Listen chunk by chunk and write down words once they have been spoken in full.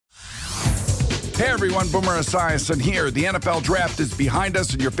Hey everyone, Boomer Esiason here. The NFL Draft is behind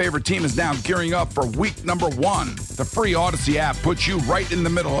us and your favorite team is now gearing up for week number 1. The free Odyssey app puts you right in the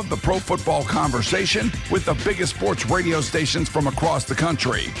middle of the pro football conversation with the biggest sports radio stations from across the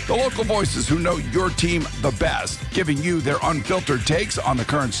country. The local voices who know your team the best, giving you their unfiltered takes on the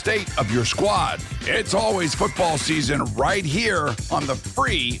current state of your squad. It's always football season right here on the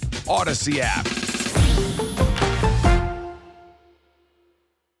free Odyssey app.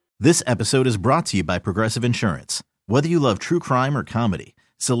 This episode is brought to you by Progressive Insurance. Whether you love true crime or comedy,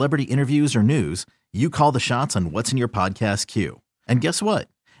 celebrity interviews or news, you call the shots on what's in your podcast queue. And guess what?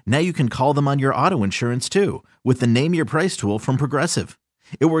 Now you can call them on your auto insurance too with the Name Your Price tool from Progressive.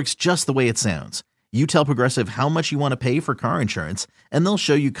 It works just the way it sounds. You tell Progressive how much you want to pay for car insurance, and they'll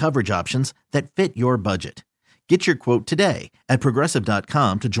show you coverage options that fit your budget. Get your quote today at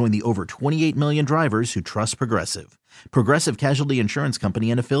Progressive.com to join the over 28 million drivers who trust Progressive. Progressive Casualty Insurance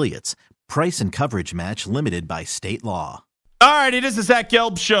Company and Affiliates. Price and coverage match limited by state law. All right, it is the Zach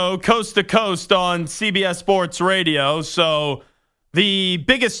Gelb Show, coast to coast on CBS Sports Radio. So the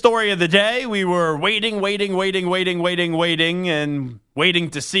biggest story of the day, we were waiting to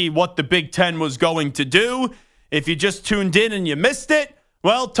see what the Big Ten was going to do. If you just tuned in and you missed it,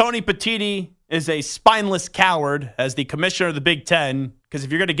 well, Tony Petitti is a spineless coward as the commissioner of the Big Ten, because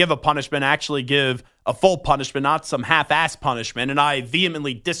if you're going to give a punishment, actually give a full punishment, not some half-ass punishment. And I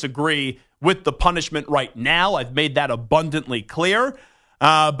vehemently disagree with the punishment right now. I've made that abundantly clear.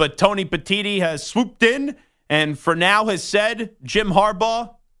 But Tony Petitti has swooped in and for now has said Jim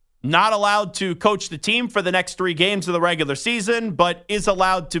Harbaugh not allowed to coach the team for the next 3 games of the regular season, but is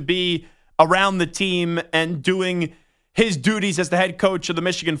allowed to be around the team and doing his duties as the head coach of the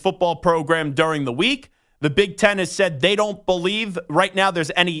Michigan football program during the week. The Big Ten has said they don't believe right now there's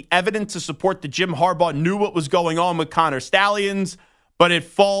any evidence to support that Jim Harbaugh knew what was going on with Connor Stalions, but it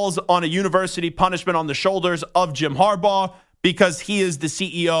falls on a university punishment on the shoulders of Jim Harbaugh because he is the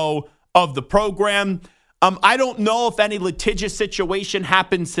CEO of the program. I don't know if any litigious situation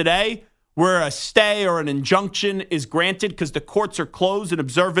happens today where a stay or an injunction is granted because the courts are closed in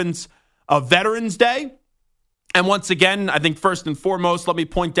observance of Veterans Day. And once again, I think first and foremost, let me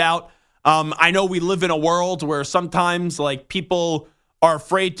point out, I know we live in a world where sometimes people are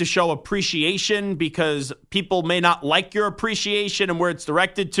afraid to show appreciation because people may not like your appreciation and where it's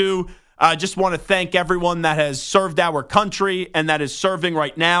directed to. I just want to thank everyone that has served our country and that is serving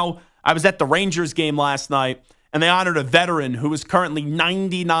right now. I was at the Rangers game last night, and they honored a veteran who is currently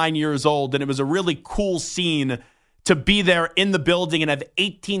 99 years old, and it was a really cool scene to be there in the building and have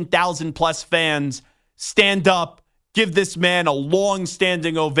 18,000 plus fans stand up, give this man a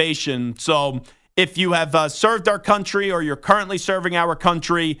long-standing ovation. So if you have served our country or you're currently serving our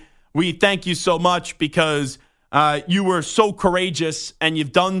country, we thank you so much because you were so courageous and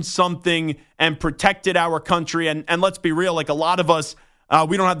you've done something and protected our country. And let's be real, a lot of us,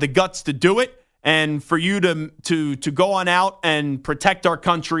 we don't have the guts to do it. And for you to go on out and protect our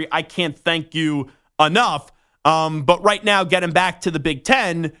country, I can't thank you enough. But right now, getting back to the Big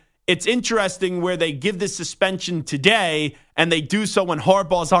Ten, it's interesting where they give this suspension today and they do so when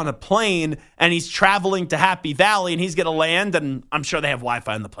Harbaugh's on a plane and he's traveling to Happy Valley and he's going to land. And I'm sure they have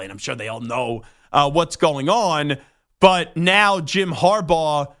Wi-Fi on the plane. I'm sure they all know what's going on. But now Jim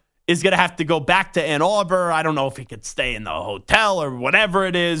Harbaugh is going to have to go back to Ann Arbor. I don't know if he could stay in the hotel or whatever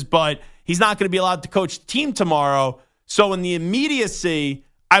it is, but he's not going to be allowed to coach the team tomorrow. So in the immediacy,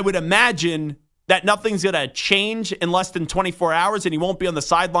 I would imagine that nothing's going to change in less than 24 hours and he won't be on the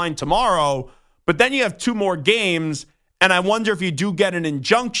sideline tomorrow. But then you have 2 more games, and I wonder if you do get an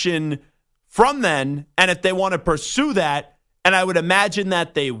injunction from then and if they want to pursue that, and I would imagine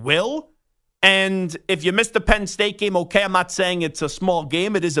that they will. And if you missed the Penn State game, okay, I'm not saying it's a small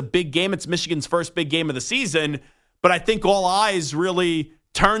game. It is a big game. It's Michigan's first big game of the season. But I think all eyes really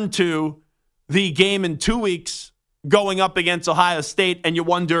turn to the game in 2 weeks going up against Ohio State, and you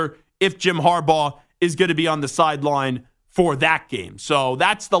wonder if Jim Harbaugh is going to be on the sideline for that game. So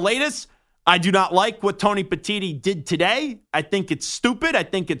that's the latest. I do not like what Tony Petitti did today. I think it's stupid. I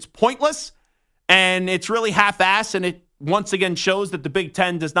think it's pointless. And it's really half-assed, and it once again shows that the Big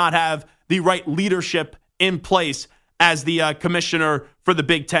Ten does not have the right leadership in place as the commissioner for the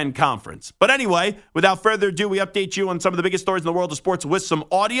Big Ten Conference. But anyway, without further ado, we update you on some of the biggest stories in the world of sports with some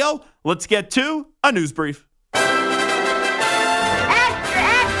audio. Let's get to a news brief.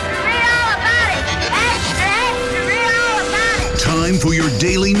 Time for your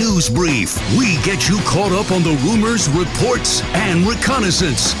daily news brief. We get you caught up on the rumors, reports, and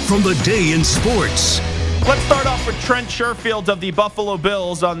reconnaissance from the day in sports. Let's start off with Trent Sherfield of the Buffalo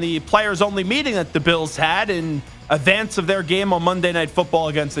Bills on the players-only meeting that the Bills had in advance of their game on Monday Night Football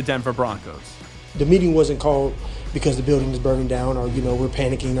against the Denver Broncos. the meeting wasn't called because the building is burning down or, we're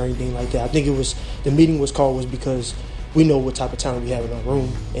panicking or anything like that. I think the meeting was called because we know what type of talent we have in our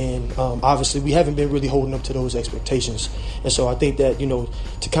room. And obviously we haven't been really holding up to those expectations. And so I think that,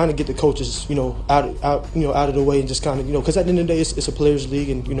 to kind of get the coaches, out of the way and just kind of, because at the end of the day, it's a players' league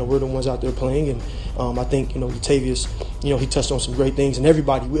and, we're the ones out there playing. And I think, Latavius, he touched on some great things and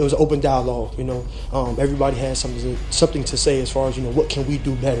everybody, it was an open dialogue, everybody had something to say as far as, what can we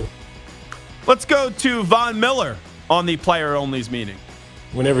do better. Let's go to Von Miller on the player-onlys meeting.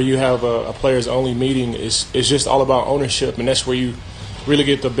 Whenever you have a players-only meeting, it's just all about ownership, and that's where you really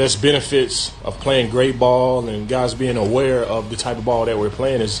get the best benefits of playing great ball and guys being aware of the type of ball that we're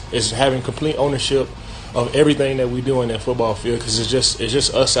playing is having complete ownership of everything that we do in that football field, because it's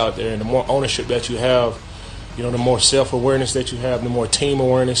just us out there, and the more ownership that you have, the more self-awareness that you have, the more team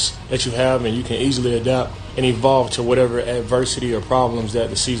awareness that you have, and you can easily adapt and evolve to whatever adversity or problems that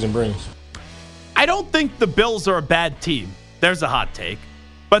the season brings. I don't think the Bills are a bad team. There's a hot take.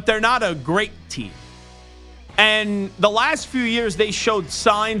 But they're not a great team. And the last few years, they showed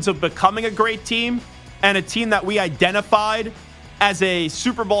signs of becoming a great team and a team that we identified as a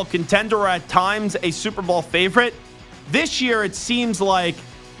Super Bowl contender or at times a Super Bowl favorite. This year, it seems like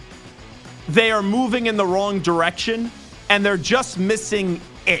they are moving in the wrong direction and they're just missing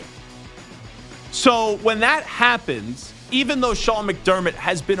it. So when that happens, even though Sean McDermott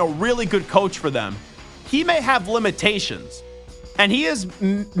has been a really good coach for them, he may have limitations. And he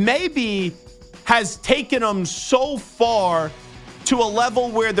maybe has taken them so far to a level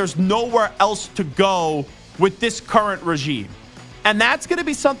where there's nowhere else to go with this current regime. And that's going to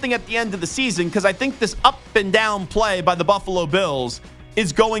be something at the end of the season, because I think this up and down play by the Buffalo Bills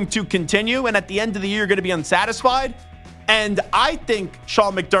is going to continue. And at the end of the year, you're going to be unsatisfied. And I think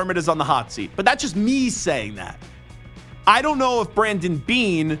Sean McDermott is on the hot seat. But that's just me saying that. I don't know if Brandon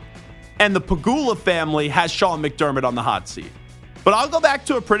Beane and the Pegula family has Sean McDermott on the hot seat. But I'll go back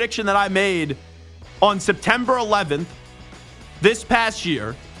to a prediction that I made on September 11th this past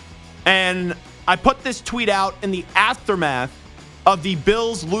year. And I put this tweet out in the aftermath of the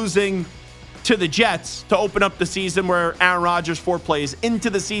Bills losing to the Jets to open up the season, where Aaron Rodgers 4 plays into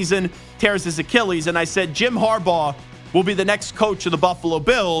the season, tears his Achilles. And I said Jim Harbaugh will be the next coach of the Buffalo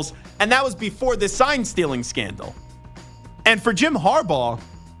Bills. And that was before the sign-stealing scandal. And for Jim Harbaugh,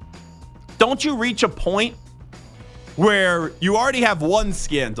 don't you reach a point where you already have one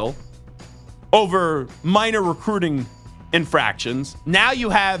scandal over minor recruiting infractions? Now you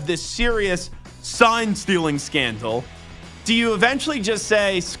have this serious sign-stealing scandal. Do you eventually just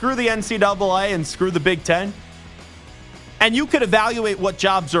say, screw the NCAA and screw the Big Ten? And you could evaluate what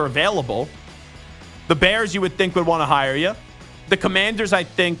jobs are available. The Bears, you would think, would want to hire you. The Commanders, I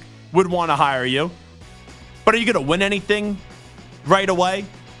think, would want to hire you. But are you going to win anything right away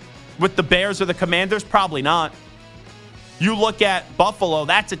with the Bears or the Commanders? Probably not. You look at Buffalo,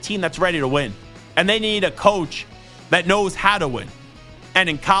 that's a team that's ready to win. And they need a coach that knows how to win. And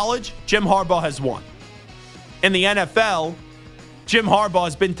in college, Jim Harbaugh has won. In the NFL, Jim Harbaugh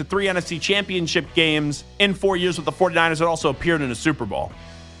has been to 3 NFC championship games in 4 years with the 49ers and also appeared in a Super Bowl.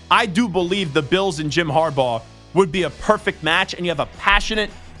 I do believe the Bills and Jim Harbaugh would be a perfect match, and you have a passionate,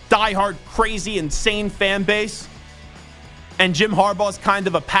 diehard, crazy, insane fan base. And Jim Harbaugh is kind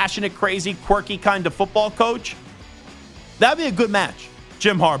of a passionate, crazy, quirky kind of football coach. That'd be a good match,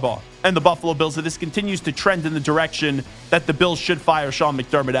 Jim Harbaugh and the Buffalo Bills, if this continues to trend in the direction that the Bills should fire Sean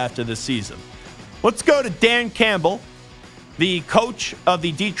McDermott after this season. Let's go to Dan Campbell, the coach of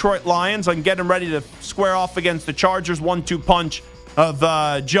the Detroit Lions, on getting ready to square off against the Chargers 1-2 punch of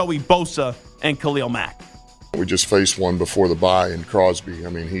Joey Bosa and Khalil Mack. We just faced one before the bye in Crosby. I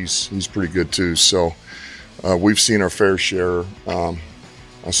mean, he's pretty good too. So we've seen our fair share.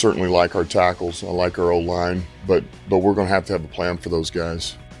 I certainly like our tackles. I like our O-line, but we're going to have a plan for those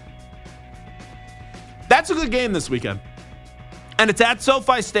guys. That's a good game this weekend. And it's at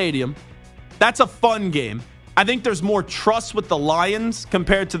SoFi Stadium. That's a fun game. I think there's more trust with the Lions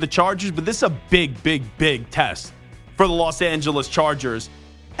compared to the Chargers, but this is a big, big, big test for the Los Angeles Chargers.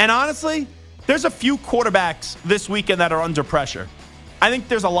 And honestly, there's a few quarterbacks this weekend that are under pressure. I think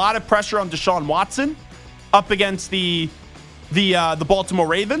there's a lot of pressure on Deshaun Watson up against the Baltimore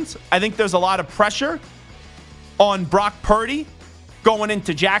Ravens. I think there's a lot of pressure on Brock Purdy going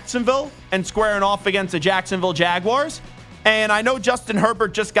into Jacksonville and squaring off against the Jacksonville Jaguars. And I know Justin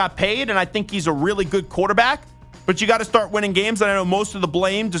Herbert just got paid, and I think he's a really good quarterback. But you got to start winning games, and I know most of the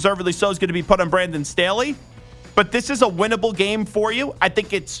blame, deservedly so, is going to be put on Brandon Staley. But this is a winnable game for you. I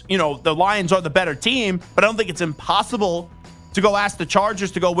think it's, the Lions are the better team, but I don't think it's impossible to go ask the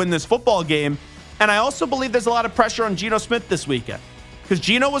Chargers to go win this football game. And I also believe there's a lot of pressure on Geno Smith this weekend, because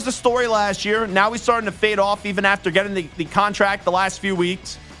Geno was the story last year. Now he's starting to fade off even after getting the contract the last few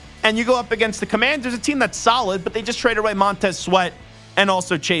weeks. And you go up against the Commanders, a team that's solid, but they just traded away Montez Sweat and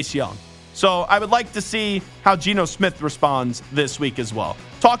also Chase Young. So I would like to see how Geno Smith responds this week as well.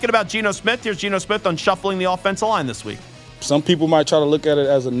 Talking about Geno Smith, here's Geno Smith on shuffling the offensive line this week. Some people might try to look at it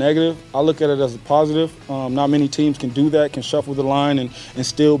as a negative. I look at it as a positive. Not many teams can do that, can shuffle the line and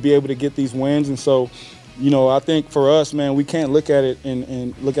still be able to get these wins. And so, I think for us, man, we can't look at it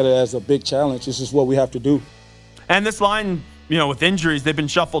and look at it as a big challenge. This is what we have to do. And this line, with injuries, they've been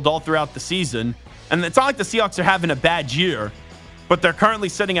shuffled all throughout the season. And it's not like the Seahawks are having a bad year, but they're currently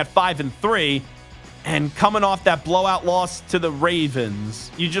sitting at 5-3 and coming off that blowout loss to the Ravens.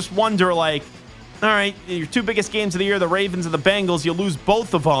 You just wonder, all right, your two biggest games of the year, the Ravens and the Bengals, you lose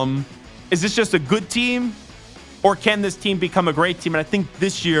both of them. Is this just a good team, or can this team become a great team? And I think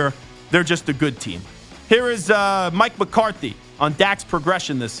this year, they're just a good team. Here is Mike McCarthy on Dak's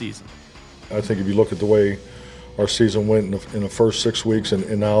progression this season. I think if you look at the way our season went in the first 6 weeks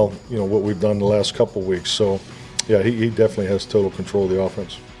and now, what we've done the last couple weeks. So, yeah, he definitely has total control of the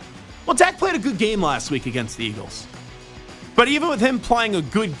offense. Well, Dak played a good game last week against the Eagles. But even with him playing a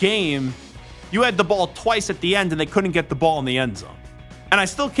good game, you had the ball twice at the end, and they couldn't get the ball in the end zone. And I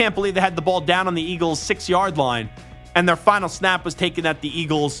still can't believe they had the ball down on the Eagles' 6-yard line, and their final snap was taken at the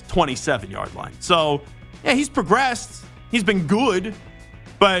Eagles' 27-yard line. So, yeah, he's progressed. He's been good.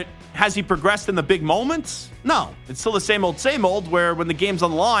 But has he progressed in the big moments? No. It's still the same old, where when the game's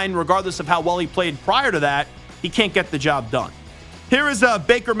on the line, regardless of how well he played prior to that, he can't get the job done. Here is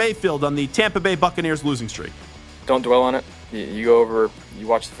Baker Mayfield on the Tampa Bay Buccaneers losing streak. Don't dwell on it. You go over, you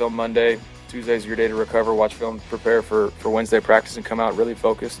watch the film Monday. Tuesday's your day to recover, watch film, prepare for Wednesday practice, and come out really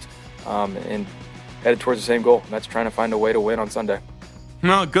focused and headed towards the same goal. And that's trying to find a way to win on Sunday.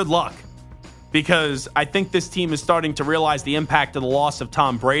 No, good luck. Because I think this team is starting to realize the impact of the loss of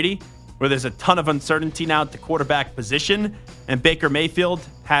Tom Brady, where there's a ton of uncertainty now at the quarterback position. And Baker Mayfield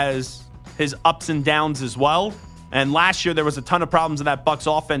has his ups and downs as well. And last year there was a ton of problems in that Bucs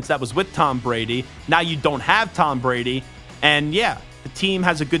offense that was with Tom Brady. Now you don't have Tom Brady. And yeah, the team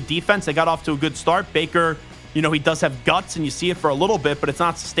has a good defense. They got off to a good start. Baker, he does have guts, and you see it for a little bit, but it's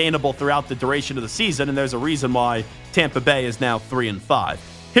not sustainable throughout the duration of the season, and there's a reason why Tampa Bay is now 3-5.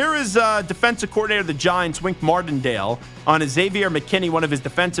 Here is defensive coordinator of the Giants, Wink Martindale, on Xavier McKinney, one of his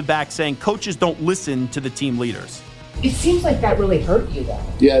defensive backs, saying coaches don't listen to the team leaders. It seems like that really hurt you, though.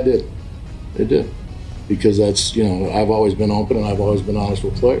 Yeah, it did. It did. Because that's, I've always been open and I've always been honest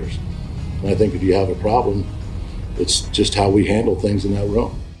with players. And I think if you have a problem, it's just how we handle things in that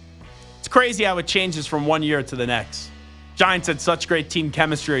room. It's crazy how it changes from one year to the next. Giants had such great team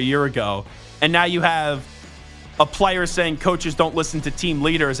chemistry a year ago, and now you have a player saying coaches don't listen to team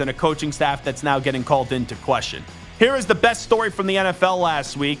leaders and a coaching staff that's now getting called into question. Here is the best story from the NFL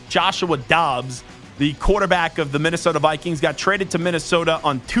last week. Joshua Dobbs, the quarterback of the Minnesota Vikings, got traded to Minnesota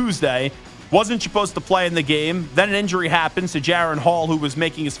on Tuesday. Wasn't supposed to play in the game. Then an injury happens to Jaron Hall, who was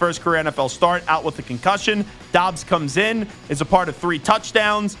making his first career NFL start, out with a concussion. Dobbs comes in, is a part of 3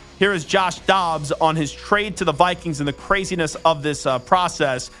 touchdowns. Here is Josh Dobbs on his trade to the Vikings and the craziness of this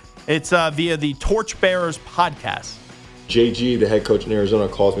process. It's via the Torchbearers podcast. JG, the head coach in Arizona,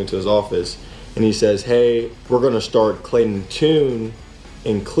 calls me to his office, and he says, hey, we're going to start Clayton Tune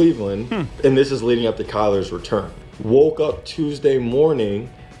in Cleveland, and this is leading up to Kyler's return. Woke up Tuesday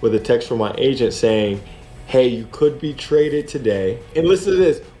morning with a text from my agent saying, hey, you could be traded today. And listen to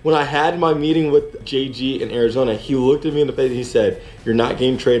this. When I had my meeting with JG in Arizona, he looked at me in the face and he said, you're not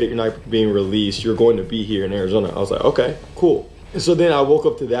getting traded, you're not being released, you're going to be here in Arizona. I was like, okay, cool. And so then I woke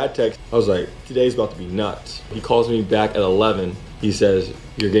up to that text. I was like, today's about to be nuts. He calls me back at 11. He says,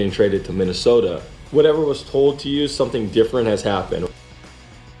 you're getting traded to Minnesota. Whatever was told to you, something different has happened.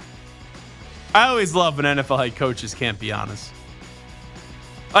 I always love when NFL head coaches can't be honest.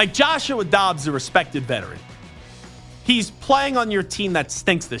 Like Joshua Dobbs, a respected veteran. He's playing on your team that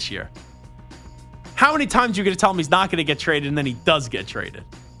stinks this year. How many times are you going to tell him he's not going to get traded and then he does get traded?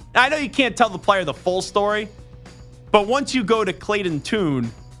 Now, I know you can't tell the player the full story, but once you go to Clayton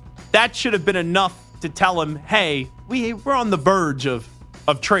Tune, that should have been enough to tell him, hey, we're on the verge of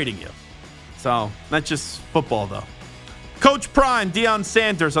trading you. So that's just football, though. Coach Prime, Deion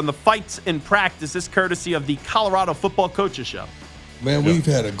Sanders on the fights in practice. This courtesy of the Colorado Football Coaches Show. Man, we've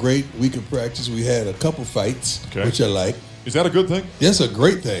had a great week of practice. We had a couple fights, which I like. Is that a good thing? That's a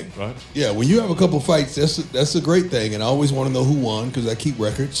great thing. Right. Yeah, when you have a couple fights, that's a great thing. And I always want to know who won because I keep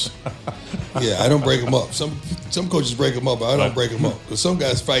records. Yeah, I don't break them up. Some coaches break them up, but I don't break them up. Because some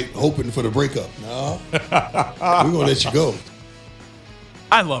guys fight hoping for the breakup. No, we're going to let you go.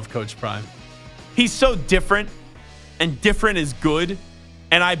 I love Coach Prime. He's so different, and different is good.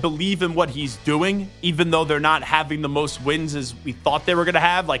 and I believe in what he's doing, even though they're not having the most wins as we thought they were going to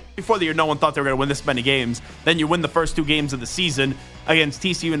have. Like, before the year, no one thought they were going to win this many games. Then you win the first 2 games of the season against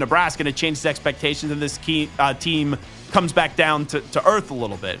TCU and Nebraska, and it changes expectations, and this team comes back down to earth a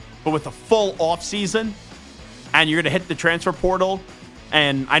little bit. But with a full offseason, and you're going to hit the transfer portal,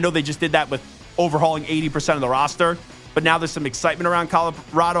 and I know they just did that with overhauling 80% of the roster, but now there's some excitement around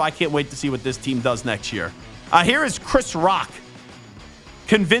Colorado. I can't wait to see what this team does next year. Here is Chris Rock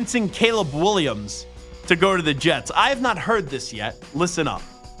convincing Caleb Williams to go to the Jets. I have not heard this yet. Listen up.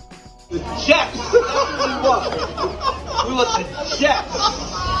 The Jets! We want the Jets!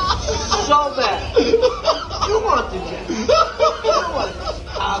 So bad. You want the Jets. You don't want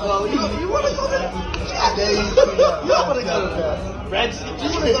Chicago. You want to go to the Jets. You don't want to go to the Redskins. You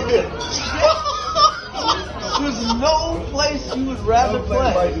want to go to the Jets. There's no place you would rather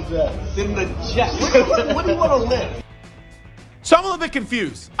play than the Jets. Where do you want to live? So I'm a little bit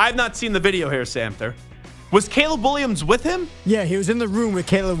confused. I've not seen the video here, Samter. Was Caleb Williams with him? Yeah, he was in the room with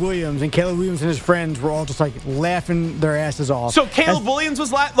Caleb Williams, and Caleb Williams and his friends were all just like laughing their asses off. So Caleb Williams was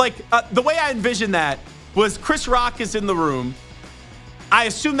the way I envisioned that was Chris Rock is in the room. I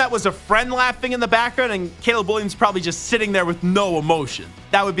assume that was a friend laughing in the background, and Caleb Williams probably just sitting there with no emotion.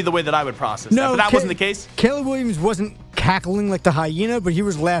 That would be the way that I would process that, but that wasn't the case? Caleb Williams wasn't cackling like the hyena, but he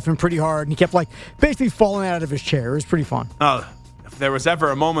was laughing pretty hard, and he kept basically falling out of his chair. It was pretty fun. If there was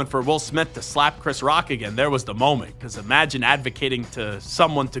ever a moment for Will Smith to slap Chris Rock again, there was the moment. Because imagine advocating to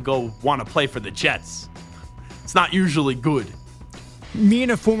someone to go want to play for the Jets. It's not usually good. Me in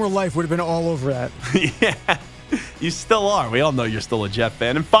a former life would have been all over that. Yeah, you still are. We all know you're still a Jet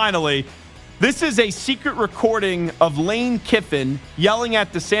fan. And finally, this is a secret recording of Lane Kiffin yelling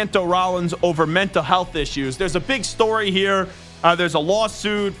at DeSanto Rollins over mental health issues. There's a big story here. There's a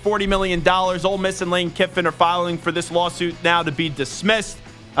lawsuit, $40 million. Ole Miss and Lane Kiffin are filing for this lawsuit now to be dismissed.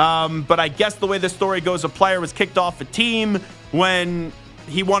 But I guess the way the story goes, a player was kicked off a team when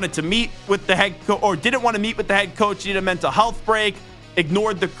he wanted to meet with the head coach, or didn't want to meet with the head coach, needed a mental health break,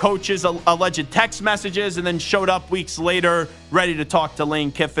 ignored the coach's alleged text messages, and then showed up weeks later ready to talk to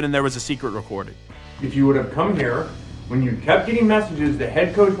Lane Kiffin, and there was a secret recording. If you would have come here when you kept getting messages, the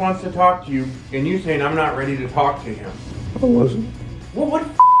head coach wants to talk to you, and you saying, I'm not ready to talk to him. I wasn't. Well, what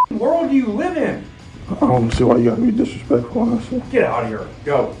world do you live in? I don't see why you gotta be disrespectful, honestly. Get out of here.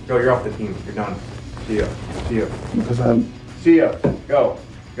 Go. You're off the team. You're done. See ya. Because See ya. Go.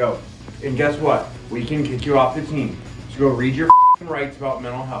 And guess what? We can kick you off the team. So go read your rights about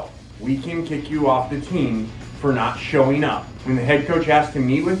mental health. We can kick you off the team for not showing up. When the head coach has to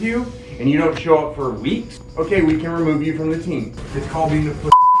meet with you and you don't show up for weeks, okay, we can remove you from the team. It's called being a pussy.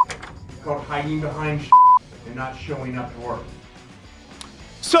 It's called hiding behind and not showing up to work.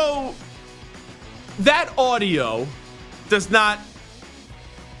 So that audio does not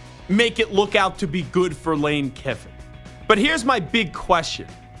make it look out to be good for Lane Kiffin. But here's my big question.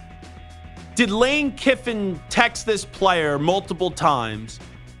 Did Lane Kiffin text this player multiple times?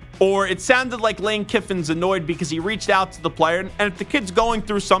 Or it sounded like Lane Kiffin's annoyed because he reached out to the player. And if the kid's going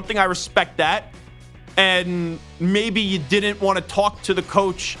through something, I respect that. And maybe you didn't want to talk to the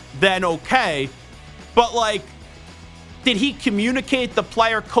coach then, okay. But did he communicate the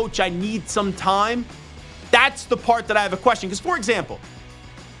player, coach, I need some time? That's the part that I have a question. Because, for example,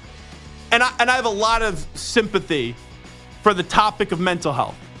 and I have a lot of sympathy for the topic of mental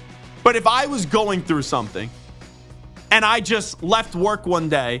health. But if I was going through something and I just left work one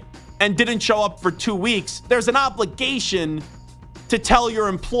day and didn't show up for 2 weeks, there's an obligation to tell your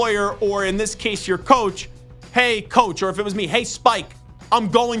employer, or in this case, your coach, hey, coach, or if it was me, hey, Spike, I'm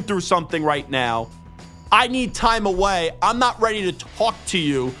going through something right now. I need time away. I'm not ready to talk to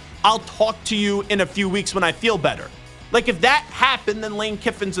you. I'll talk to you in a few weeks when I feel better. If that happened, then Lane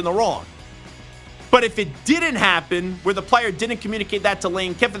Kiffin's in the wrong. But if it didn't happen, where the player didn't communicate that to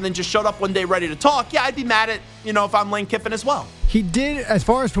Lane Kiffin, then just showed up one day ready to talk, yeah, I'd be mad at, if I'm Lane Kiffin as well. He did, as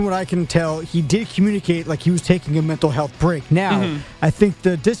far as from what I can tell, he did communicate like he was taking a mental health break. Now, I think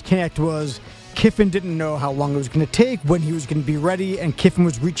the disconnect was Kiffin didn't know how long it was going to take, when he was going to be ready, and Kiffin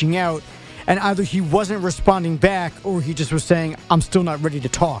was reaching out, and either he wasn't responding back or he just was saying, I'm still not ready to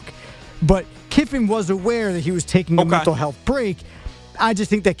talk. But Kiffin was aware that he was taking a mental health break. I just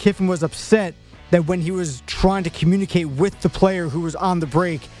think that Kiffin was upset that when he was trying to communicate with the player who was on the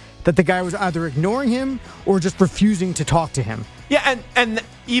break, that the guy was either ignoring him or just refusing to talk to him. Yeah, and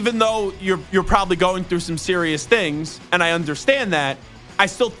even though you're probably going through some serious things, and I understand that, I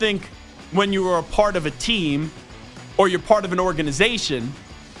still think when you are a part of a team or you're part of an organization,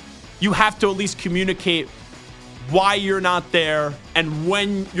 you have to at least communicate why you're not there and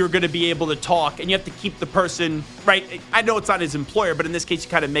when you're going to be able to talk, and you have to keep the person, right? I know it's not his employer, but in this case,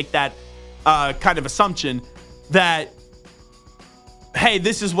 you kind of make that kind of assumption that, hey,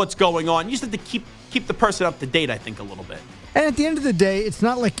 this is what's going on. You just have to keep the person up to date, I think, a little bit. And at the end of the day, it's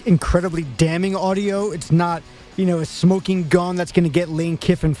not like incredibly damning audio. It's not, a smoking gun that's going to get Lane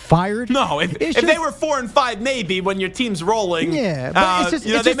Kiffin fired. No, if they were 4-5, maybe when your team's rolling. Yeah, but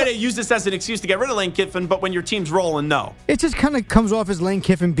they may use this as an excuse to get rid of Lane Kiffin, but when your team's rolling, no. It just kind of comes off as Lane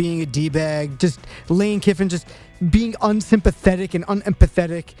Kiffin being a D-bag, just Lane Kiffin just being unsympathetic and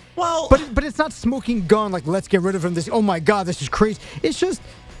unempathetic. Well, but it's not smoking gun like, let's get rid of him. This, oh my God, this is crazy. It's just,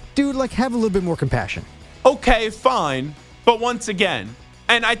 dude, like, have a little bit more compassion. Okay, fine. But once again,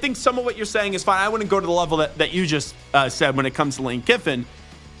 and I think some of what you're saying is fine. I wouldn't go to the level that you just said when it comes to Lane Kiffin.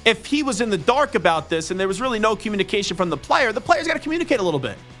 If he was in the dark about this and there was really no communication from the player's got to communicate a little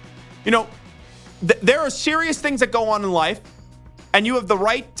bit. There are serious things that go on in life, and you have the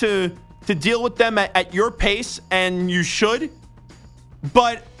right to deal with them at your pace, and you should.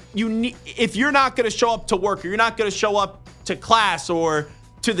 But if you're not going to show up to work, or you're not going to show up to class or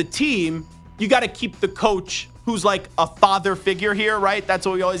to the team, you got to keep the coach, who's like a father figure here, right? That's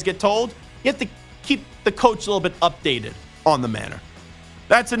what we always get told. You have to keep the coach a little bit updated on the matter.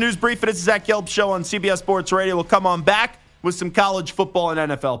 That's a news brief. It is the Zach Gelb Show on CBS Sports Radio. We'll come on back with some college football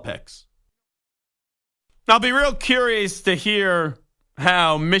and NFL picks. I'll be real curious to hear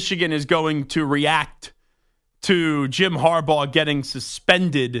how Michigan is going to react to Jim Harbaugh getting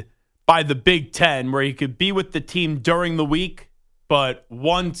suspended by the Big Ten, where he could be with the team during the week, but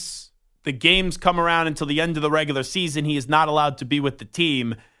once the games come around until the end of the regular season, he is not allowed to be with the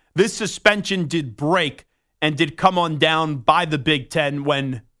team. This suspension did break and did come on down by the Big Ten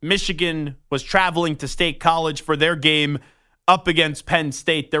when Michigan was traveling to State College for their game up against Penn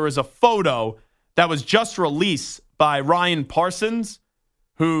State. There was a photo that was just released by Ryan Parsons,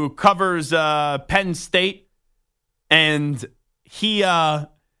 who covers Penn State, and he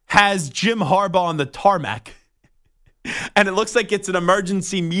has Jim Harbaugh on the tarmac. And it looks like it's an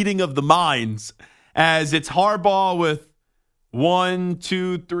emergency meeting of the minds, as it's Harbaugh with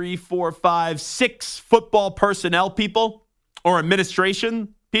 6 football personnel people or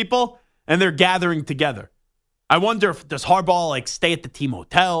administration people, and they're gathering together. I wonder if does Harbaugh stay at the team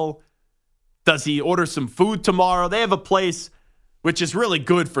hotel? Does he order some food tomorrow? They have a place which is really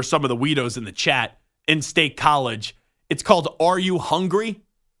good for some of the weirdos in the chat in State College. It's called Are You Hungry?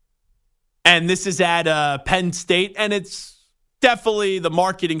 And this is at Penn State, and it's definitely the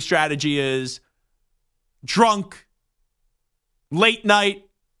marketing strategy is drunk, late night,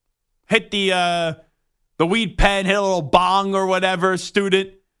 hit the weed pen, hit a little bong or whatever,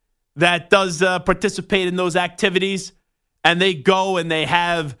 student that does participate in those activities, and they go and they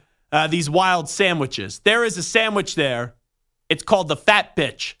have these wild sandwiches. There is a sandwich there. It's called the Fat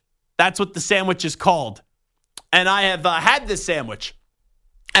Bitch. That's what the sandwich is called. And I have had this sandwich.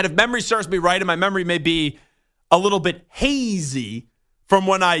 And if memory serves me right, and my memory may be a little bit hazy from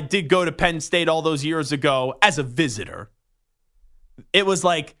when I did go to Penn State all those years ago as a visitor, it was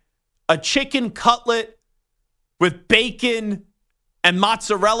like a chicken cutlet with bacon and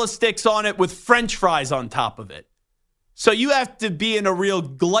mozzarella sticks on it with French fries on top of it. So you have to be in a real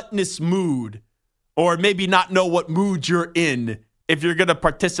gluttonous mood, or maybe not know what mood you're in, if you're going to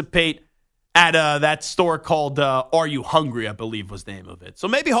participate at that store called Are You Hungry, I believe was the name of it. So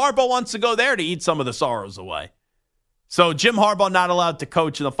maybe Harbaugh wants to go there to eat some of the sorrows away. So Jim Harbaugh not allowed to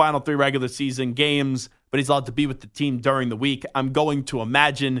coach in the final 3 regular season games, but he's allowed to be with the team during the week. I'm going to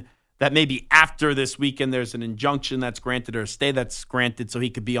imagine that maybe after this weekend there's an injunction that's granted or a stay that's granted so he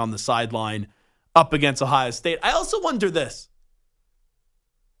could be on the sideline up against Ohio State. I also wonder this.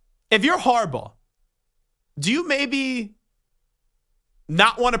 If you're Harbaugh, do you maybe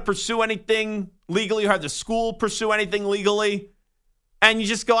not want to pursue anything legally, or have the school pursue anything legally, and you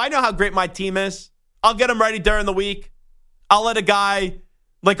just go, I know how great my team is. I'll get them ready during the week. I'll let a guy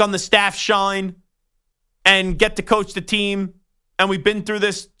on the staff shine and get to coach the team. And we've been through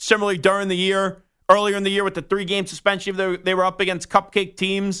this similarly during the year, earlier in the year with the 3-game suspension. They were up against cupcake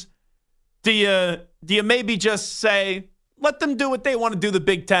teams. Do you maybe just say, let them do what they want to do, the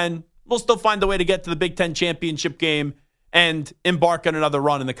Big Ten. We'll still find a way to get to the Big Ten championship game and embark on another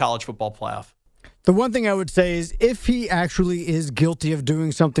run in the college football playoff? The one thing I would say is if he actually is guilty of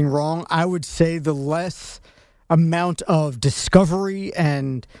doing something wrong, I would say the less amount of discovery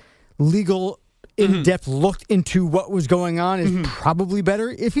and legal in-depth look into what was going on is probably better.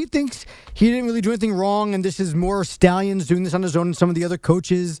 If he thinks he didn't really do anything wrong and this is more Stallions doing this on his own and some of the other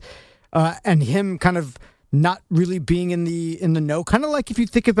coaches and him kind of not really being in the know, kind of like if you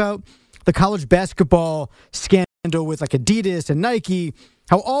think about the college basketball scandal. with like Adidas and Nike,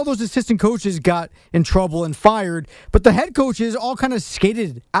 how all those assistant coaches got in trouble and fired, but the head coaches all kind of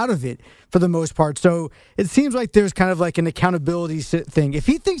skated out of it for the most part. So it seems like there's kind of like an accountability thing. If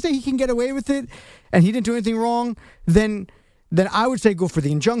he thinks that he can get away with it and he didn't do anything wrong, then I would say go for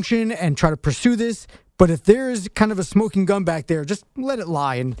the injunction and try to pursue this. But if there's kind of a smoking gun back there, just let it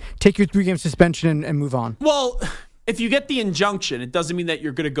lie and take your 3-game suspension and move on. Well, if you get the injunction, it doesn't mean that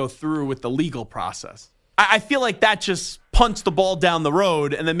you're going to go through with the legal process. I feel like that just punts the ball down the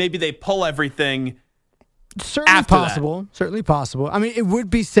road, and then maybe they pull everything. Certainly possible. Certainly possible. I mean, it would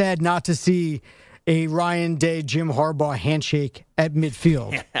be sad not to see a Ryan Day, Jim Harbaugh handshake at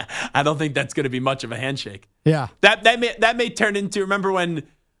midfield. Yeah, I don't think that's going to be much of a handshake. Yeah, that may turn into. Remember when?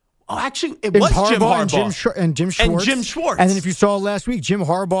 Oh, actually, it was Harbaugh Jim Harbaugh and Jim Schwartz. And then if you saw last week, Jim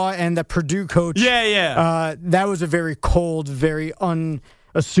Harbaugh and the Purdue coach. Yeah. That was a very cold, very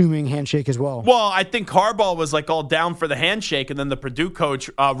unassuming handshake as well. Well, I think Harbaugh was like all down for the handshake, and then the Purdue coach,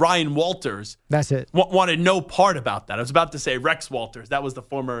 Ryan Walters. That's it. Wanted no part about that. I was about to say Rex Walters. That was the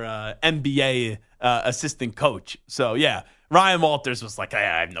former NBA assistant coach. So, yeah, Ryan Walters was like, I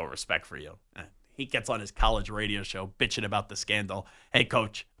have no respect for you. He gets on his college radio show bitching about the scandal. Hey,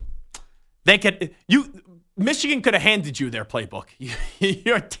 coach. Michigan could have handed you their playbook.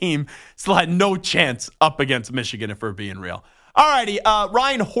 Your team still had no chance up against Michigan, if we're being real. All righty,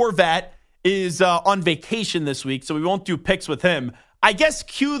 Ryan Horvat is on vacation this week, so we won't do picks with him. I guess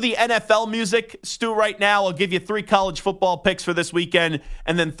cue the NFL music, Stu, right now. I'll give you 3 college football picks for this weekend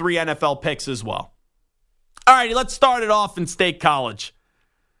and then 3 NFL picks as well. All righty, let's start it off in State College.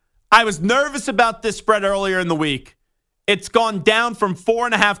 I was nervous about this spread earlier in the week. It's gone down from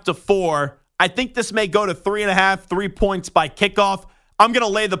 4.5 to 4. I think this may go to 3.5, 3 points by kickoff. I'm going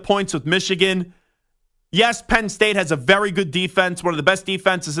to lay the points with Michigan. Yes, Penn State has a very good defense, one of the best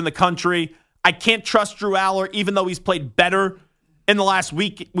defenses in the country. I can't trust Drew Aller, even though he's played better in the last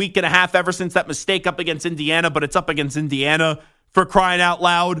week and a half ever since that mistake up against Indiana, but it's up against Indiana for crying out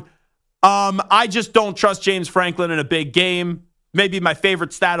loud. I just don't trust James Franklin in a big game. Maybe my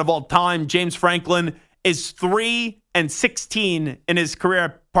favorite stat of all time, James Franklin is 3-16 in his career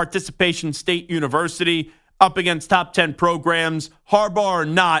at Participation State University up against top 10 programs. Harbaugh or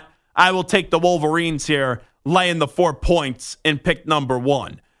not, I will take the Wolverines here, laying the 4 points in pick number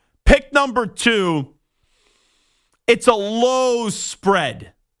 1. Pick number 2, it's a low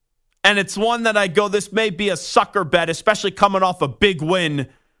spread. And it's one that I go, this may be a sucker bet, especially coming off a big win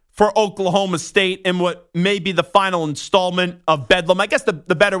for Oklahoma State in what may be the final installment of Bedlam. I guess the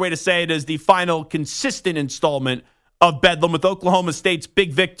better way to say it is the final consistent installment of Bedlam with Oklahoma State's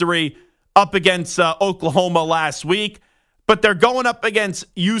big victory up against Oklahoma last week. But they're going up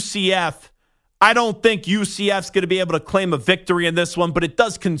against UCF. I don't think UCF's going to be able to claim a victory in this one, but it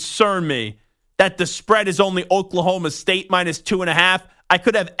does concern me that the spread is only Oklahoma State minus 2.5. I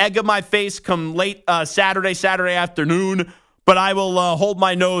could have egg on my face come late Saturday afternoon, but I will hold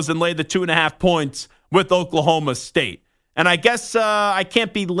my nose and lay the 2.5 points with Oklahoma State. And I guess I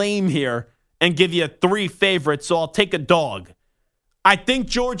can't be lame here and give you 3 favorites, so I'll take a dog. I think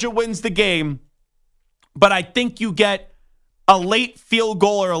Georgia wins the game, but I think you get a late field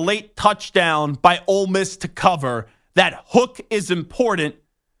goal or a late touchdown by Ole Miss to cover. That hook is important.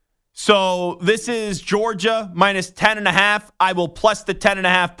 So this is Georgia minus 10.5. I will plus the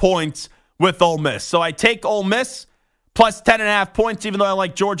 10.5 points with Ole Miss. So I take Ole Miss plus 10.5 points, even though I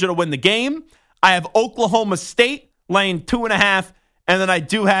like Georgia to win the game. I have Oklahoma State laying 2.5, and then I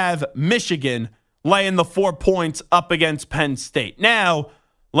do have Michigan laying the 4 points up against Penn State. Now,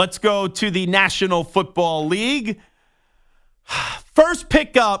 let's go to the National Football League. First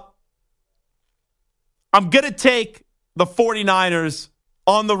pick up, I'm going to take the 49ers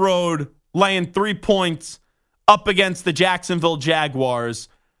on the road, laying 3 points up against the Jacksonville Jaguars.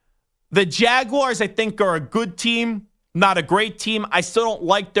 The Jaguars, I think, are a good team, not a great team. I still don't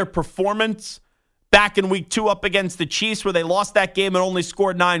like their performance back in week 2 up against the Chiefs, where they lost that game and only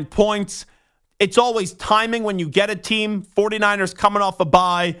scored 9 points. It's always timing when you get a team. 49ers coming off a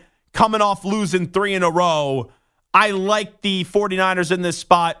bye, coming off losing 3 in a row. I like the 49ers in this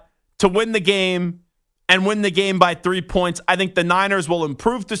spot to win the game and win the game by 3 points. I think the Niners will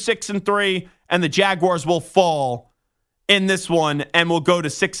improve to 6-3, and the Jaguars will fall in this one and will go to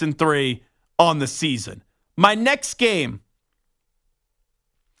 6-3 on the season. My next game,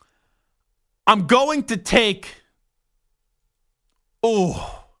 I'm going to take...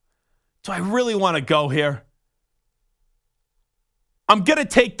 Oh, do I really want to go here? I'm going to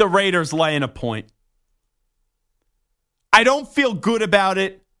take the Raiders laying a point. I don't feel good about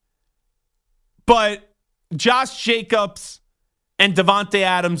it, but Josh Jacobs and Devontae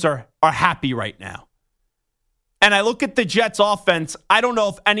Adams are happy right now. and I look at the Jets offense, I don't know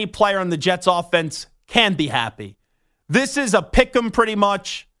if any player on the Jets offense can be happy. This is a pick 'em pretty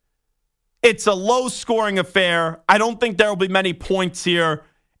much. It's a low-scoring affair. I don't think there will be many points here.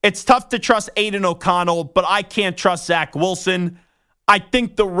 It's tough to trust Aiden O'Connell, but I can't trust Zach Wilson. I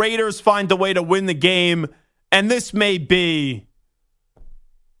think the Raiders find a way to win the game, and this may be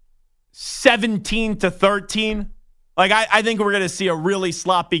 17-13. Like, I think we're going to see a really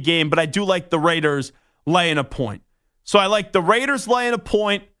sloppy game, but I do like the Raiders laying a point. So I like the Raiders laying a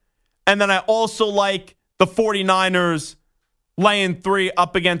point, and then I also like the 49ers laying 3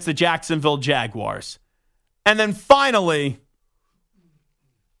 up against the Jacksonville Jaguars. And then finally,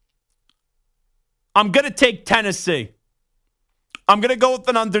 I'm going to take Tennessee. I'm going to go with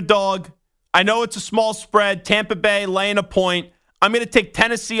an underdog. I know it's a small spread. Tampa Bay laying a point. I'm going to take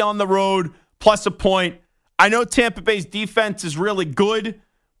Tennessee on the road plus a point. I know Tampa Bay's defense is really good,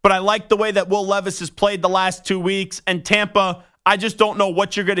 but I like the way that Will Levis has played the last 2 weeks. And Tampa, I just don't know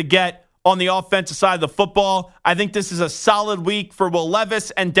what you're going to get on the offensive side of the football. I think this is a solid week for Will Levis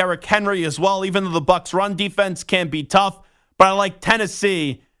and Derrick Henry as well, even though the Bucs' run defense can be tough. But I like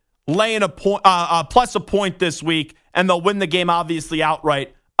Tennessee laying a point, plus a point this week, and they'll win the game, obviously,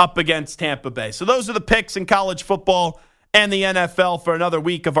 outright up against Tampa Bay. So those are the picks in college football and the NFL for another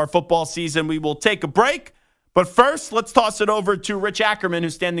week of our football season. We will take a break. But first, let's toss it over to Rich Ackerman,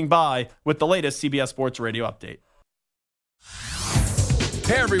 who's standing by with the latest CBS Sports Radio update.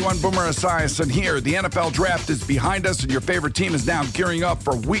 Hey everyone, Boomer Esiason here. The NFL Draft is behind us and your favorite team is now gearing up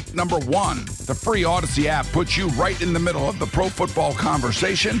for week number 1. The free Odyssey app puts you right in the middle of the pro football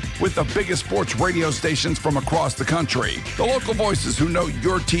conversation with the biggest sports radio stations from across the country. The local voices who know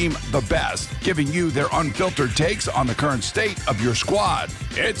your team the best, giving you their unfiltered takes on the current state of your squad.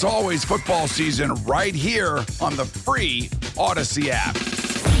 It's always football season right here on the free Odyssey app.